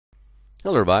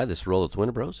Hello everybody, this is Roll with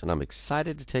Winter Bros, and I'm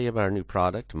excited to tell you about our new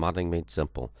product, Modeling Made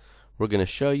Simple. We're going to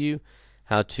show you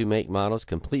how to make models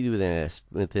completely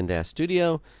within Daz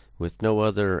Studio with no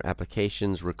other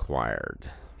applications required.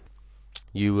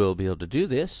 You will be able to do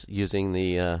this using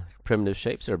the primitive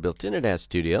shapes that are built into Daz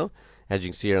Studio. As you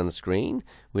can see here on the screen,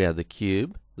 we have the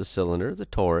cube, the cylinder, the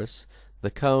torus, the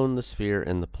cone, the sphere,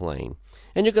 and the plane.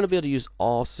 And you're going to be able to use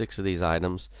all 6 of these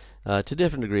items to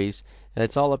different degrees.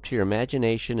 It's all up to your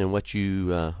imagination and what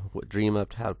you dream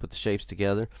up, how to put the shapes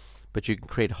together. But you can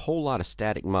create a whole lot of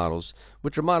static models,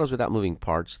 which are models without moving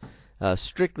parts,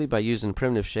 strictly by using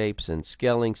primitive shapes and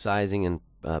scaling, sizing, and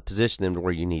positioning them to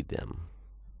where you need them.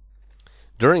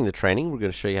 During the training, we're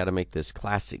going to show you how to make this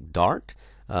classic dart.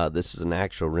 This is an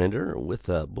actual render with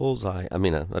a bullseye, a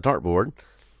dartboard.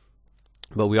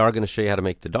 But we are going to show you how to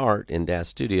make the dart in Daz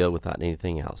Studio without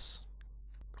anything else.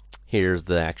 Here's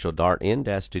the actual dart in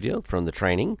Daz Studio from the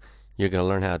training. You're going to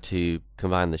learn how to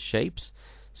combine the shapes,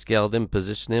 scale them,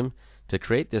 position them to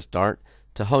create this dart,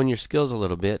 to hone your skills a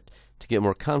little bit, to get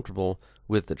more comfortable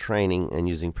with the training and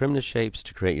using primitive shapes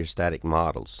to create your static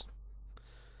models.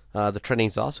 The training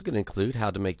is also going to include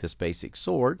how to make this basic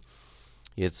sword.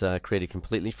 It's created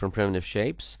completely from primitive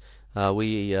shapes.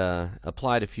 We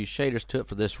applied a few shaders to it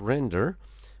for this render,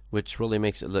 which really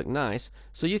makes it look nice.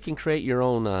 So you can create your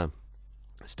own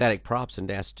static props in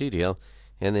Daz Studio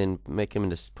and then put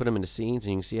them into scenes,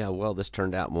 and you can see how well this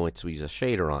turned out once we use a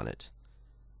shader on it.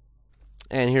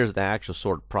 And here's the actual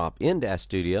sword prop in Daz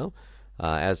Studio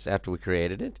after we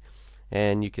created it.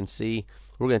 And you can see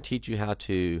we're going to teach you how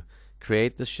to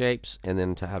create the shapes and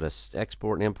then how to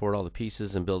export and import all the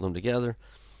pieces and build them together,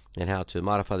 and how to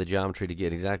modify the geometry to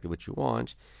get exactly what you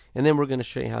want. And then we're going to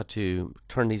show you how to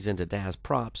turn these into Daz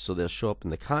props so they'll show up in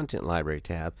the Content Library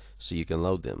tab so you can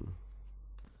load them.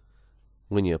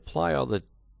 When you apply all the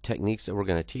techniques that we're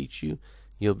going to teach you,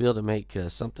 you'll be able to make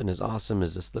something as awesome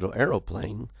as this little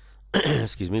aeroplane,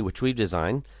 excuse me, which we've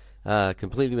designed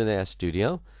completely with Daz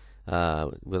Studio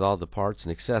with all the parts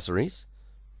and accessories.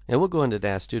 And we'll go into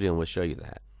Daz Studio and we'll show you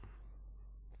that.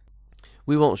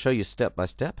 We won't show you step by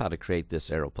step how to create this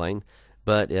aeroplane,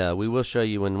 but we will show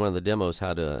you in one of the demos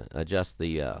how to adjust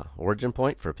the origin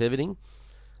point for pivoting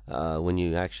when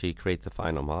you actually create the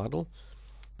final model.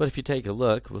 But if you take a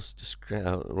look,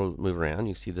 we'll move around.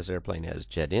 You see this airplane has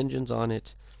jet engines on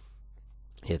it.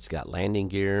 It's got landing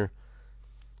gear.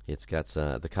 It's got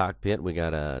the cockpit. We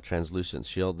got a translucent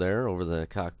shield there over the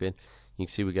cockpit. You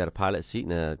can see we got a pilot seat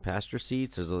and a passenger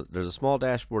seat. There's a small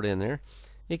dashboard in there.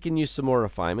 It can use some more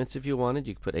refinements if you wanted.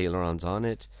 You could put ailerons on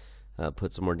it,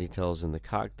 put some more details in the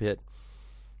cockpit.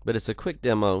 But it's a quick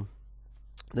demo.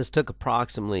 This took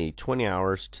approximately 20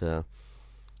 hours to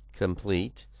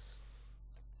complete.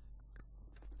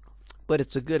 But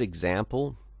it's a good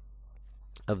example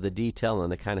of the detail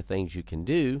and the kind of things you can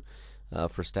do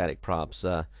for static props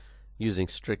using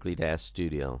strictly Daz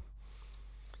Studio.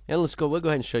 And we'll go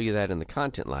ahead and show you that in the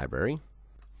content library.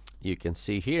 You can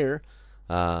see here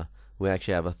we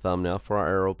actually have a thumbnail for our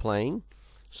aeroplane.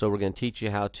 So we're going to teach you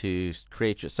how to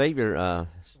save your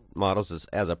models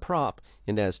as a prop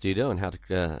in Daz Studio, and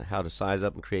how to size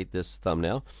up and create this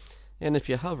thumbnail. And if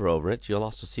you hover over it, you'll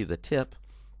also see the tip.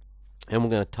 And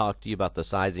we're going to talk to you about the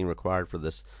sizing required for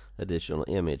this additional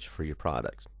image for your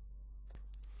product.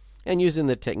 And using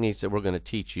the techniques that we're going to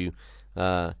teach you,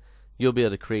 you'll be able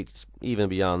to create even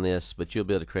beyond this, but you'll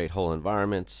be able to create whole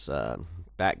environments,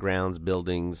 backgrounds,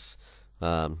 buildings,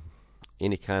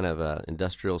 any kind of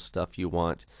industrial stuff you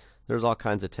want. There's all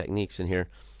kinds of techniques in here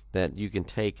that you can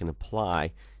take and apply.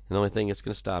 And the only thing that's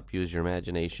going to stop you is your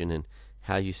imagination and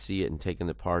how you see it and taking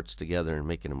the parts together and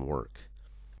making them work.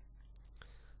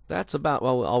 That's about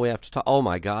all we have to talk. Oh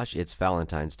my gosh, it's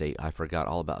Valentine's Day. I forgot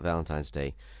all about Valentine's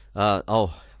Day. We're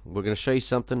going to show you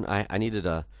something. I needed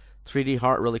a 3D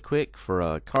heart really quick for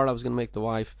a card I was going to make the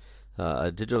wife,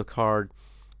 a digital card.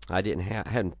 I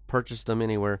hadn't purchased them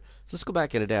anywhere. So let's go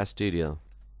back into Daz Studio.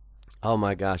 Oh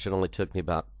my gosh, it only took me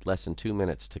about less than 2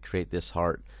 minutes to create this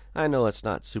heart. I know it's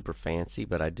not super fancy,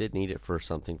 but I did need it for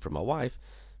something for my wife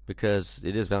because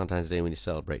it is Valentine's Day when you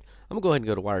celebrate. I'm going to go ahead and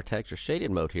go to wire text or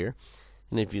shaded mode here.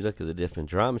 And if you look at the different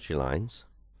geometry lines,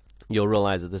 you'll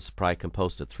realize that this is probably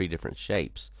composed of 3 different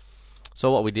shapes.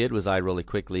 So what we did was I really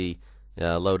quickly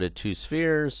loaded 2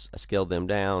 spheres, I scaled them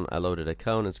down, I loaded a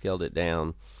cone and scaled it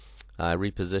down, I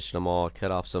repositioned them all,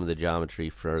 cut off some of the geometry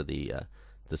for the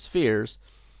spheres,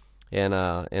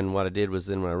 and what I did was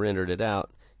then when I rendered it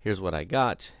out, here's what I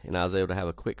got, and I was able to have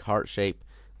a quick heart shape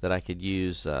that I could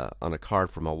use on a card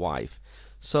for my wife.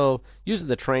 So using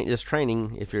this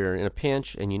training, if you're in a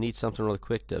pinch and you need something really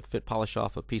quick to polish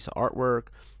off a piece of artwork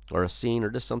or a scene or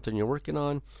just something you're working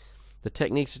on, the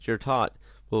techniques that you're taught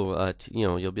will,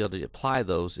 you'll be able to apply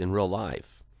those in real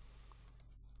life.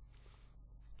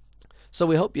 So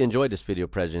we hope you enjoyed this video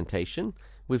presentation.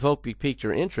 We hope you piqued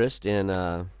your interest in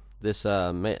this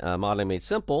modeling made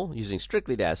simple using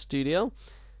strictly Daz Studio.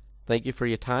 Thank you for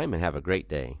your time and have a great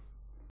day.